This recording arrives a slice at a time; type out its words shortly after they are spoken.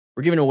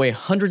We're giving away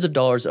hundreds of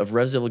dollars of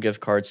RevZilla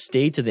gift cards.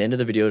 Stay to the end of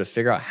the video to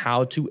figure out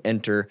how to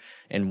enter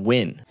and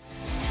win.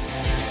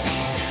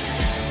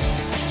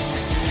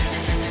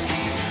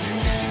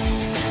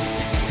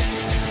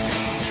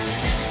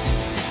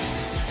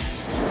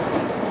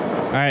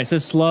 All right, it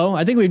says slow.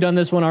 I think we've done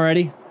this one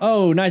already.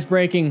 Oh, nice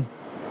braking.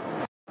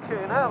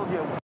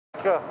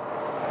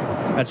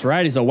 That's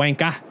right, he's a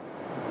wanker.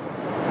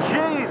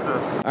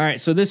 Jesus. All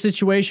right, so this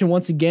situation,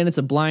 once again, it's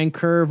a blind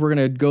curve. We're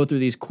gonna go through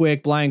these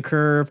quick. Blind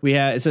curve.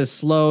 It says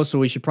slow, so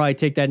we should probably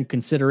take that in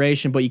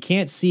consideration, but you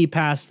can't see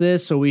past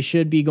this, so we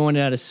should be going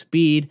at a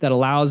speed that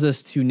allows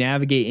us to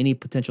navigate any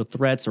potential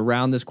threats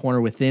around this corner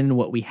within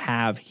what we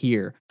have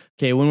here.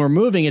 Okay, when we're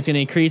moving, it's gonna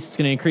increase, it's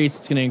gonna increase,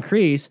 it's gonna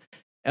increase.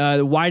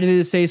 Why did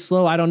it say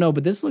slow? I don't know,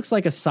 but this looks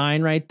like a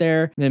sign right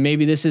there. And then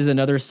maybe this is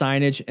another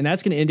signage, and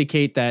that's going to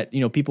indicate that,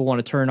 you know, people want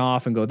to turn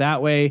off and go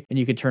that way, and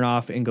you can turn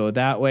off and go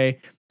that way.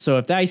 So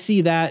if I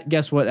see that,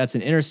 guess what? That's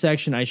an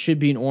intersection. I should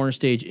be in orange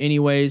stage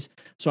anyways.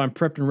 So I'm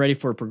prepped and ready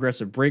for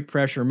progressive brake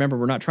pressure. Remember,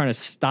 we're not trying to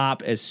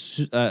stop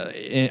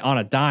on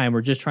a dime. We're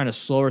just trying to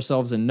slow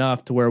ourselves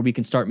enough to where we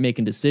can start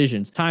making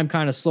decisions. Time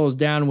kind of slows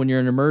down when you're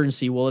in an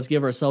emergency. Well, let's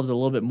give ourselves a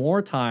little bit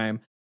more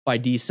time by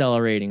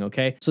decelerating,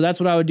 okay? So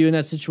that's what I would do in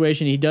that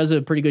situation. He does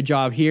a pretty good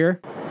job here.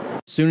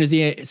 As soon as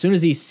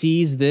he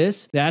sees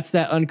this, that's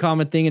that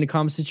uncommon thing in a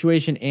common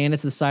situation, and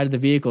it's the side of the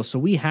vehicle. So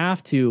we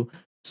have to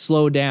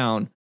slow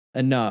down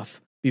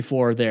enough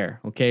before there,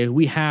 okay?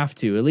 We have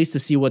to, at least to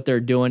see what they're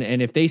doing.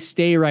 And if they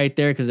stay right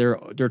there, because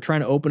they're trying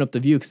to open up the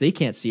view because they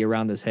can't see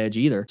around this hedge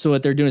either. So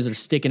what they're doing is they're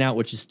sticking out,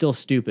 which is still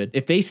stupid.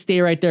 If they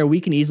stay right there,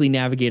 we can easily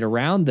navigate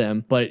around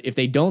them. But if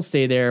they don't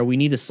stay there, we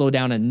need to slow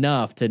down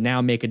enough to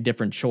now make a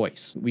different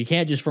choice. We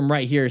can't just from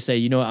right here say,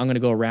 you know what, I'm going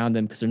to go around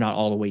them because they're not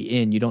all the way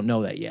in. You don't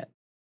know that yet.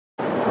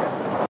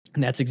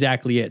 And that's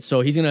exactly it. So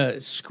he's going to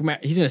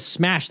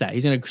smash that.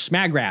 He's going to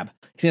smack grab.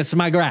 He's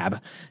going to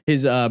grab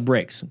his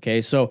brakes.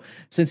 Okay, so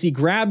since he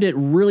grabbed it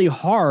really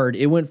hard,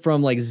 it went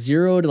from like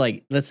 0 to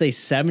like, let's say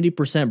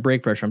 70%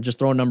 brake pressure. I'm just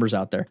throwing numbers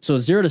out there. So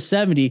 0 to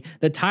 70,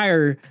 the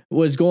tire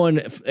was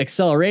going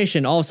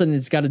acceleration. All of a sudden,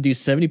 it's got to do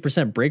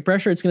 70% brake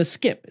pressure. It's going to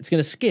skip. It's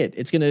going to skid.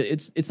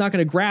 It's not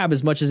going to grab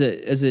as much as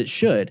it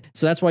should.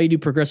 So that's why you do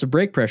progressive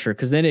brake pressure,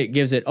 because then it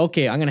gives it,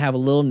 okay, I'm going to have a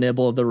little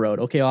nibble of the road.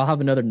 Okay, I'll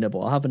have another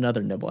nibble. I'll have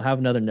another nibble. I'll have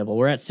another nibble.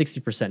 We're at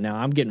 60% now.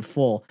 I'm getting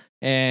full,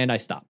 and I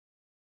stop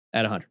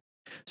at 100.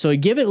 So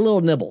give it little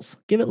nibbles.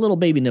 Give it little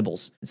baby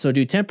nibbles. So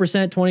do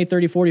 10%, 20,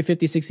 30, 40,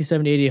 50, 60,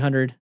 70, 80,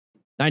 100,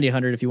 90,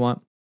 100 if you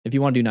want. If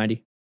you want to do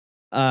 90.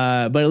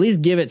 But at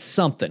least give it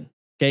something.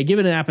 Okay, give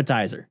it an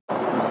appetizer.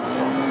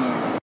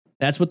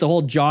 That's what the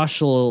whole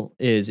jostle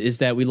is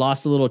that we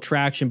lost a little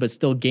traction but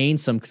still gained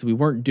some because we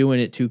weren't doing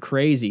it too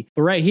crazy.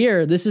 But right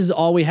here, this is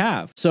all we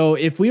have. So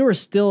if we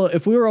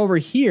were over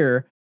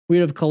here, we'd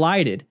have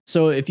collided.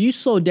 So if you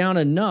slow down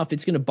enough,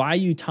 it's going to buy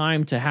you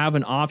time to have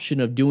an option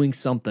of doing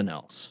something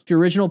else. If your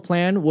original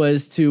plan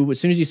was to, as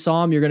soon as you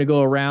saw him, you're going to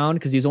go around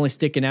because he's only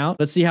sticking out.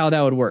 Let's see how that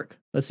would work.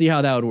 Let's see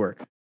how that would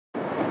work.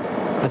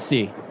 Let's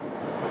see.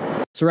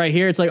 So right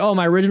here, it's like, oh,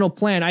 my original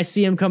plan, I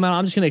see him come out.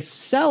 I'm just going to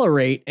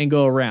accelerate and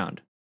go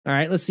around. All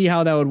right, let's see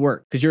how that would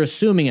work because you're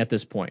assuming at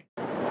this point.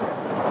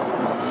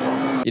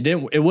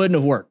 It wouldn't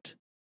have worked.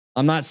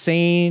 I'm not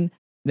saying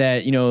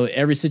that, you know,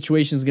 every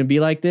situation is going to be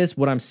like this.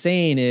 What I'm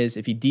saying is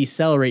if you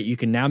decelerate, you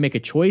can now make a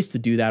choice to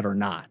do that or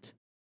not.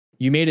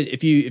 You made it,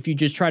 if you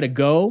just try to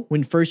go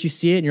when first you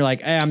see it and you're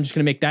like, hey, I'm just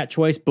going to make that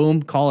choice,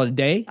 boom, call it a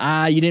day.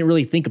 You didn't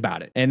really think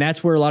about it. And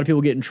that's where a lot of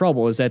people get in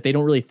trouble, is that they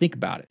don't really think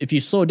about it. If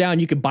you slow down,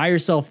 you could buy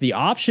yourself the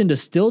option to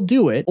still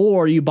do it,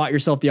 or you bought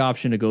yourself the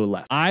option to go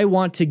left. I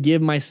want to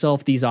give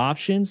myself these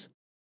options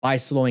by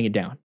slowing it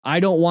down. I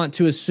don't want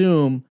to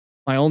assume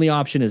my only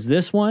option is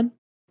this one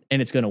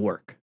and it's going to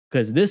work,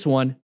 because this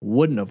one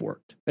wouldn't have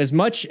worked. As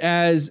much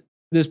as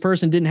this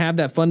person didn't have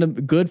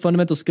that good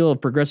fundamental skill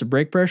of progressive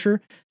brake pressure,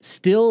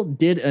 still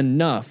did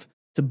enough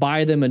to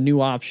buy them a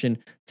new option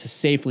to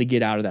safely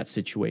get out of that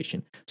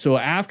situation. So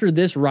after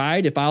this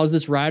ride, if I was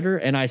this rider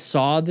and I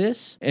saw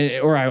this,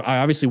 or I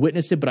obviously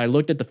witnessed it, but I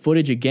looked at the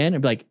footage again,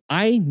 I'd be like,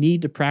 I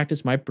need to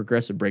practice my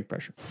progressive brake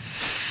pressure.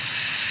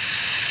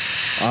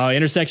 Oh,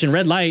 intersection,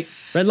 red light,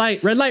 red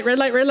light, red light, red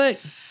light, red light.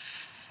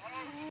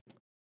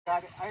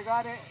 Got it, I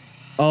got it.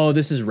 Oh,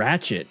 this is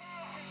Ratchet.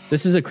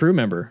 This is a crew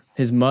member.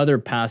 His mother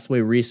passed away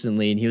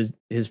recently, and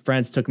his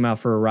friends took him out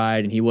for a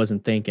ride, and he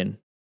wasn't thinking.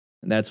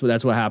 And that's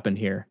what happened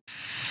here.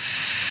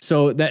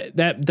 So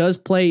that does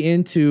play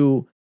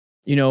into,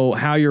 you know,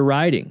 how you're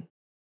riding.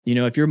 You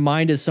know, if your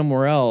mind is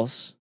somewhere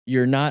else,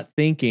 you're not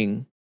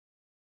thinking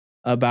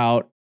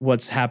about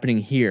what's happening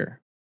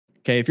here.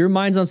 Okay, if your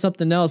mind's on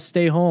something else,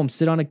 stay home,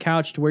 sit on a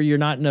couch to where you're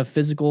not in a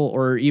physical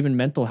or even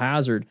mental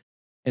hazard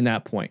in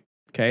that point.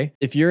 Okay,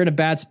 if you're in a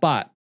bad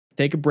spot,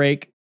 take a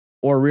break,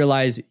 or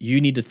realize you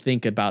need to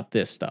think about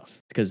this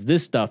stuff, because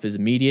this stuff is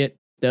immediate.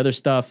 The other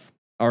stuff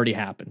already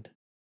happened.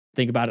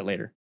 Think about it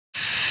later.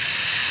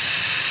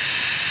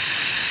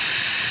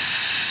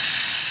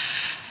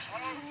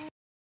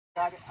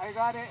 Got it, I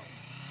got it.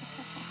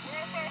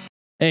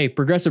 Hey,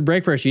 progressive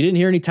brake pressure. You didn't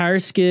hear any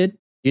tires skid.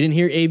 You didn't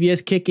hear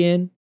ABS kick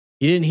in.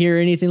 You didn't hear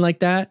anything like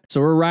that.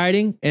 So we're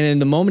riding, and then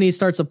the moment he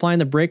starts applying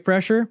the brake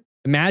pressure,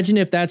 imagine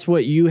if that's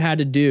what you had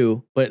to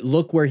do, but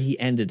look where he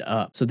ended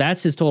up. So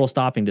that's his total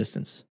stopping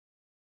distance.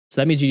 So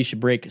that means you should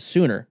brake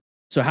sooner.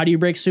 So how do you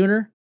brake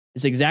sooner?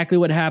 It's exactly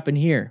what happened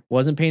here.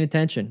 Wasn't paying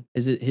attention.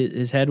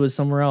 His head was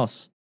somewhere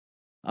else.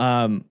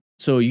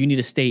 So you need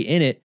to stay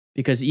in it,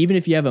 because even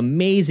if you have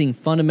amazing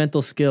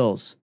fundamental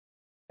skills,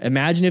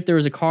 imagine if there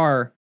was a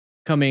car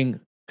coming,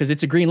 because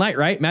it's a green light,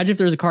 right? Imagine if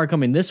there was a car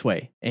coming this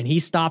way and he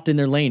stopped in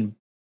their lane,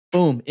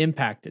 boom,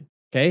 impacted.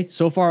 Okay.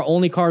 So far,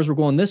 only cars were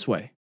going this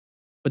way,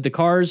 but the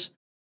cars,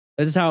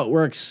 this is how it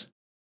works.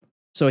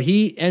 So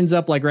he ends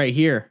up like right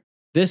here.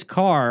 This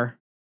car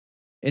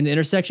in the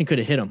intersection could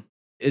have hit him.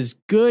 As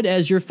good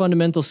as your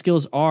fundamental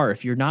skills are,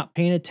 if you're not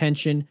paying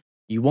attention,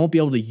 you won't be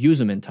able to use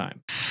them in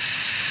time.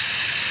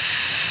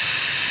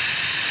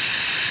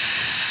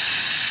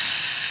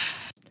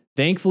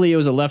 Thankfully, it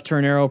was a left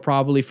turn arrow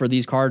probably for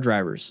these car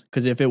drivers,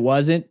 because if it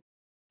wasn't,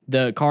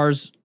 the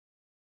cars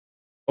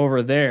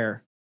over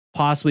there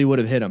possibly would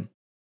have hit him,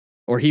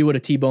 or he would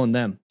have T-boned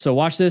them. So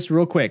watch this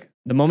real quick.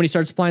 The moment he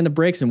starts applying the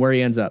brakes and where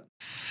he ends up.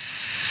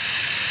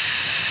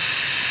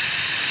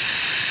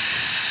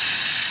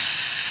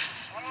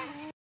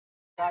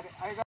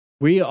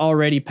 We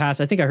already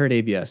passed, I think I heard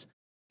ABS,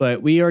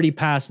 but we already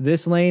passed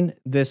this lane,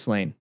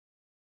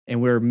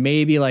 and we're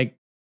maybe like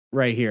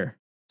right here.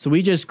 So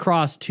we just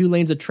crossed 2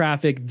 lanes of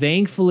traffic.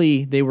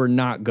 Thankfully, they were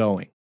not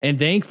going. And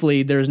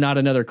thankfully, there's not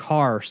another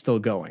car still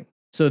going.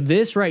 So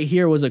this right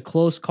here was a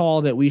close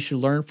call that we should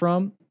learn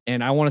from.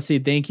 And I want to say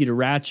thank you to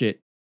Ratchet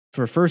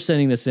for first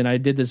sending this in. I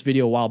did this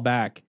video a while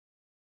back.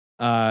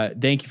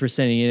 Thank you for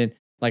sending it in.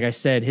 Like I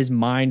said, his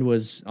mind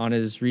was on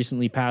his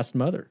recently passed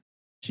mother.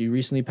 She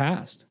recently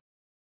passed.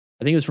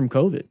 I think it was from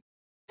COVID.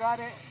 Got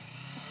it.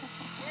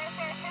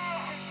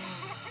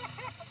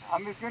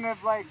 I'm just gonna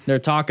like. They're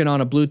talking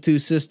on a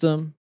Bluetooth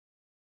system.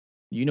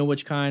 You know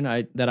which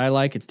kind that I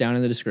like. It's down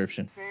in the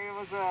description. Say it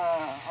was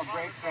a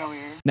brake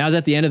failure. Now it's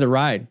at the end of the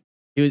ride.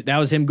 That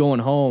was him going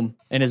home,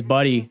 and his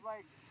buddy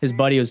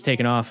was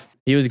taking off.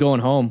 He was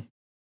going home.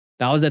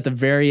 That was at the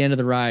very end of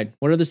the ride.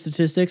 What are the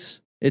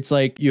statistics? It's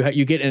like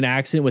you get in an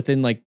accident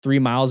within like 3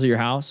 miles of your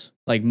house.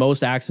 Like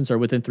most accidents are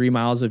within 3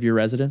 miles of your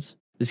residence.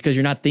 It's because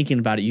you're not thinking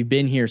about it. You've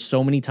been here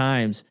so many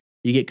times.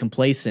 You get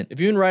complacent. If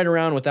you've been riding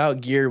around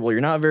without gear, well, you're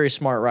not a very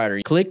smart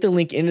rider. Click the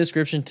link in the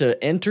description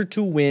to enter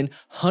to win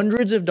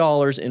hundreds of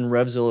dollars in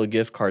RevZilla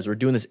gift cards. We're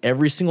doing this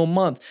every single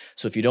month.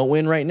 So if you don't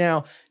win right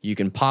now, you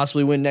can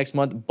possibly win next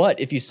month. But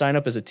if you sign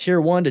up as a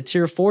tier 1 to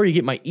tier 4, you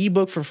get my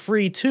ebook for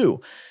free too.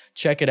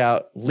 Check it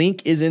out.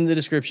 Link is in the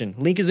description.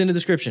 Link is in the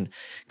description.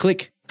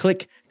 Click,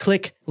 click,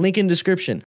 click, link in description.